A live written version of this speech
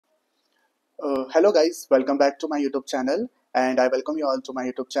Hello guys, welcome back to my YouTube channel, and I welcome you all to my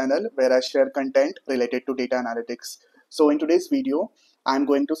YouTube channel where I share content related to data analytics. So in today's video, I'm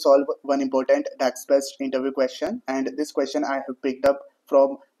going to solve one important DAX-based interview question, and this question I have picked up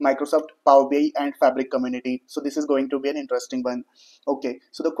from Microsoft Power BI and Fabric community. So this is going to be an interesting one. Okay,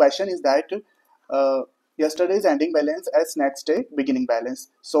 so the question is that uh, yesterday's ending balance as next day beginning balance.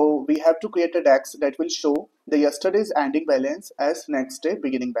 So we have to create a DAX that will show the yesterday's ending balance as next day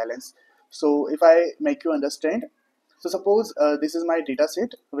beginning balance. So if I make you understand, so suppose this is my data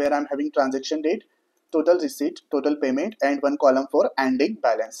set where I'm having transaction date, total receipt, total payment, and one column for ending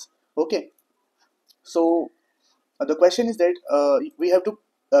balance. Okay, so the question is that we have to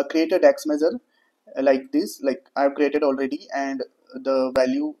create a DAX measure like this, like I've created already, and the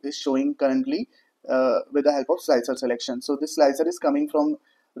value is showing currently with the help of slicer selection. So this slicer is coming from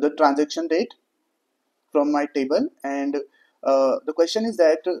the transaction date from my table, and the question is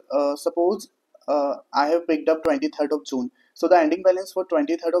that suppose I have picked up 23rd of June. So the ending balance for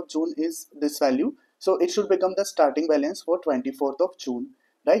 23rd of June is this value, so it should become the starting balance for 24th of June,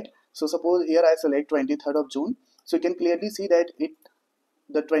 right? So suppose here I select 23rd of June, so you can clearly see that it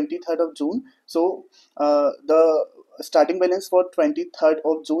the 23rd of June. So the starting balance for 23rd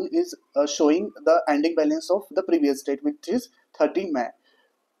of June is showing the ending balance of the previous date, which is 30 May,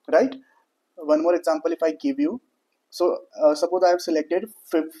 right? One more example if I give you. So suppose I have selected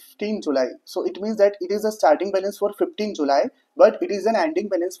 15 July. So it means that it is a starting balance for 15 July, but it is an ending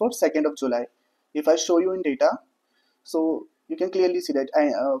balance for 2nd of July. If I show you in data, so you can clearly see that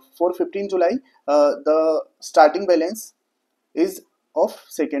for 15 July, the starting balance is of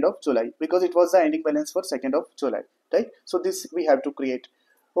 2nd of July because it was the ending balance for 2nd of July, right? So this we have to create.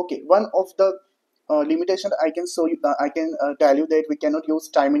 Okay, one of the limitation I can show you, I can tell you that we cannot use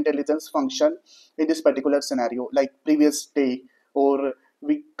time intelligence function in this particular scenario, like previous day, or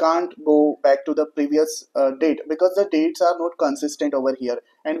we can't go back to the previous date because the dates are not consistent over here,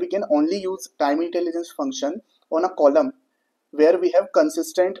 and we can only use time intelligence function on a column where we have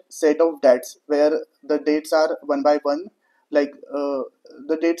consistent set of dates where the dates are one by one, like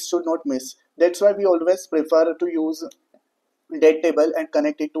the dates should not miss. That's why we always prefer to use date table and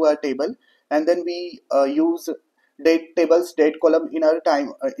connect it to our table, and then we use date tables date column in our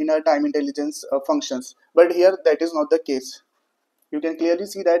time intelligence functions. But here that is not the case. You can clearly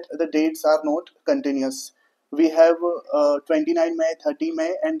see that the dates are not continuous. We have 29 May, 30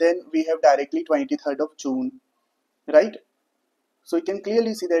 May, and then we have directly 23rd of June, right? So you can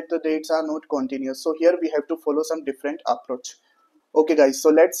clearly see that the dates are not continuous. So here we have to follow some different approach. Okay guys, so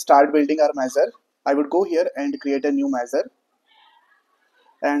let's start building our measure. I would go here and create a new measure,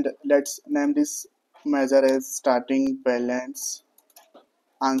 and let's name this measure as starting balance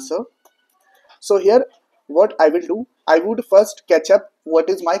answer. So here what I will do, I would first catch up what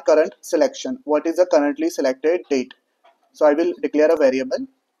is my current selection, what is the currently selected date. So I will declare a variable,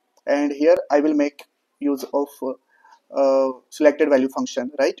 and here I will make use of selected value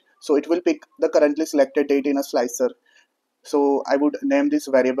function, right? So it will pick the currently selected date in a slicer. So I would name this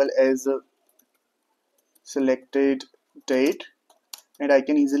variable as selected date, and I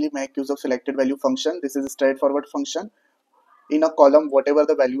can easily make use of selected value function. This is a straightforward function. In a column, whatever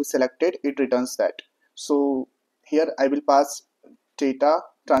the value is selected, it returns that. So here I will pass data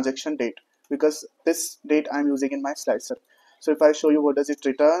transaction date because this date I'm using in my slicer. So if I show you what does it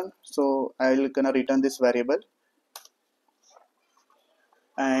return, so I'll gonna return this variable,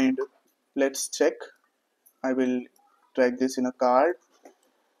 and let's check. I will drag this in a card.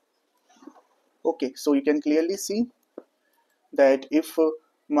 Okay, so you can clearly see that if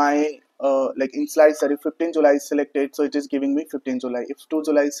my like in slicer, if 15 July is selected, so it is giving me 15 July. If 2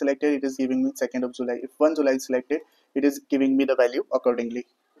 July is selected, it is giving me 2nd of July. If 1 July is selected, it is giving me the value accordingly.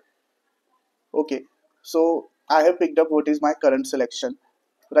 Okay, so I have picked up what is my current selection,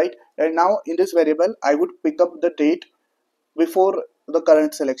 right? And now in this variable, I would pick up the date before the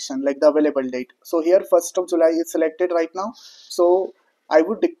current selection, like the available date. So here 1st of July is selected right now. So I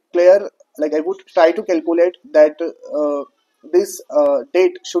would declare, like I would try to calculate that this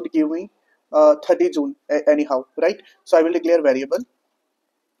date should give me 30 June anyhow, right? So I will declare variable,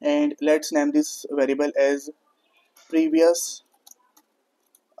 and let's name this variable as previous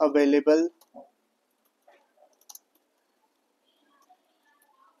available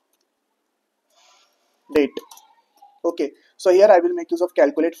date. Okay, so here I will make use of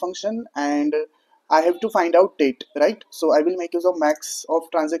calculate function, and I have to find out date, right? So I will make use of max of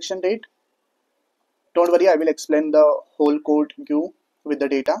transaction date. Don't worry, I will explain the whole code you with the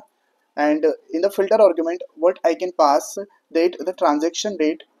data. And in the filter argument, what I can pass that the transaction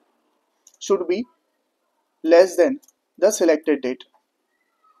date should be less than the selected date.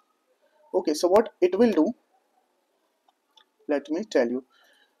 Okay, so what it will do, let me tell you.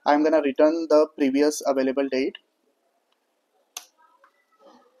 I'm gonna return the previous available date.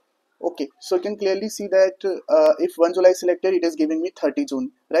 Okay, so you can clearly see that if 1 July is selected, it is giving me 30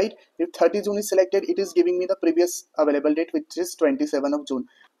 June, right? If 30 June is selected, it is giving me the previous available date, which is 27 of June.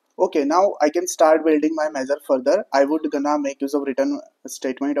 Okay, now I can start building my measure further. I would gonna make use of return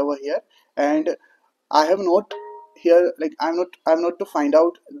statement over here, and I have not here, like I'm not to find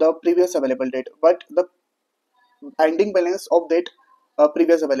out the previous available date, but the ending balance of that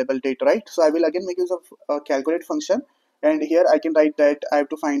previous available date, right? So I will again make use of calculate function, and here I can write that I have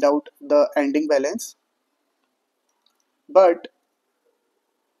to find out the ending balance, but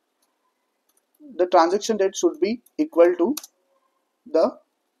the transaction date should be equal to the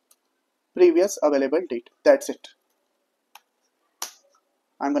previous available date. That's it.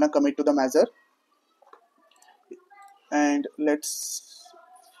 I'm gonna commit to the measure, and let's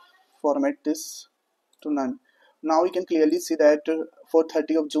format this to none. Now we can clearly see that for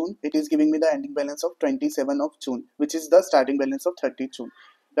 30 of June, it is giving me the ending balance of 27 of June, which is the starting balance of 30 June,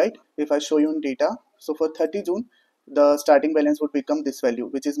 right? If I show you in data, so for 30 June, the starting balance would become this value,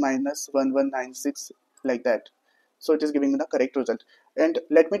 which is minus 1196, like that. So it is giving me the correct result. And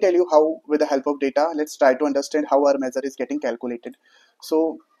let me tell you how, with the help of data, let's try to understand how our measure is getting calculated.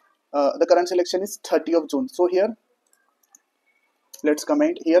 So the current selection is 30 of June. So here, let's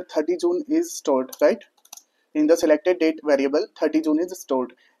comment here 30 June is stored, right? In the selected date variable, 30 June is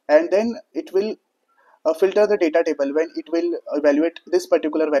stored, and then it will filter the data table when it will evaluate this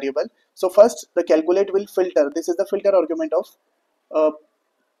particular variable. So first the calculate will filter. This is the filter argument of uh,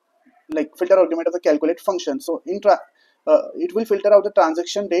 filter argument of the calculate function. So it will filter out the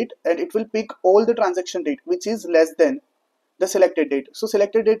transaction date, and it will pick all the transaction date which is less than the selected date. So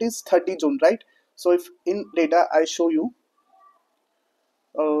selected date is 30 June, right? So if in data I show you,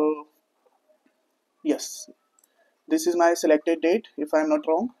 yes, this is my selected date, if I'm not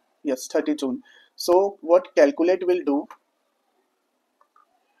wrong. Yes, 30 June. So what calculate will do,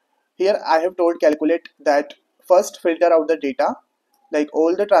 here I have told calculate that first filter out the data, like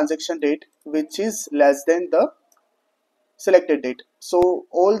all the transaction date which is less than the selected date. So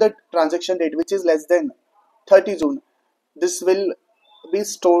all the transaction date which is less than 30 June, this will be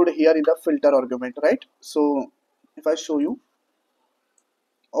stored here in the filter argument, right? So if I show you,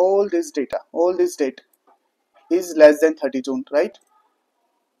 all this data, all this date is less than 30 June, right?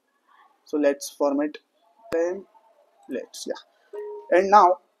 So let's format them. Let's, yeah. And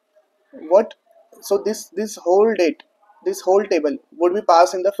now what, so this whole date, this whole table would be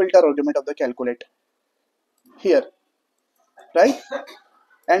passed in the filter argument of the calculate here, right?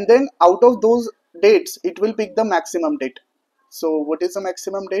 And then out of those dates, it will pick the maximum date. So what is the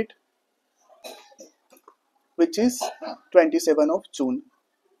maximum date? Which is 27 of June.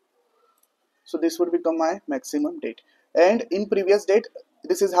 So this would become my maximum date. And in previous date,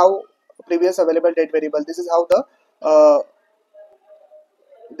 this is how previous available date variable, this is how the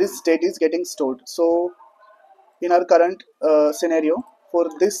this date is getting stored. So in our current scenario, for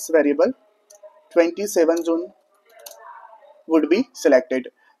this variable, 27 June would be selected,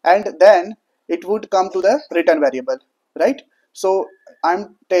 and then it would come to the return variable, right? So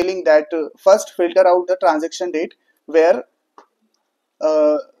I'm telling that first filter out the transaction date where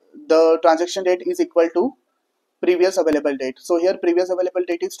the transaction date is equal to previous available date. So here previous available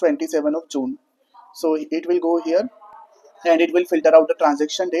date is 27 of June. So it will go here, and it will filter out the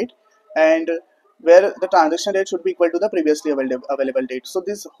transaction date, and where the transaction date should be equal to the previously available date. So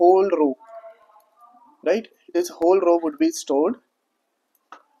this whole row, right, this whole row would be stored,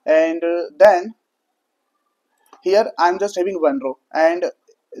 and then here I'm just having one row, and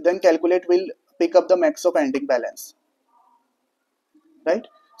then calculate will pick up the max of ending balance, right?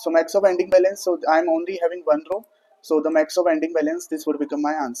 So max of ending balance, so I'm only having one row, so the max of ending balance, this would become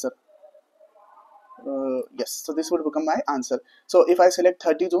my answer. Yes, so this would become my answer. So if I select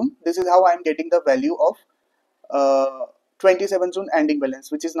 30 June, this is how I'm getting the value of 27 June ending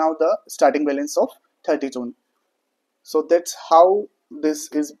balance, which is now the starting balance of 30 June. So that's how this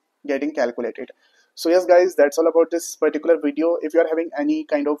is getting calculated. So yes guys, that's all about this particular video. If you are having any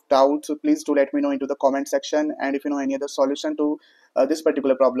kind of doubts, so please do let me know into the comment section, and if you know any other solution to this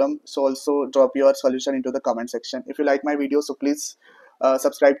particular problem, so also drop your solution into the comment section. If you like my video, so please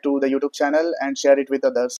subscribe to the YouTube channel and share it with others.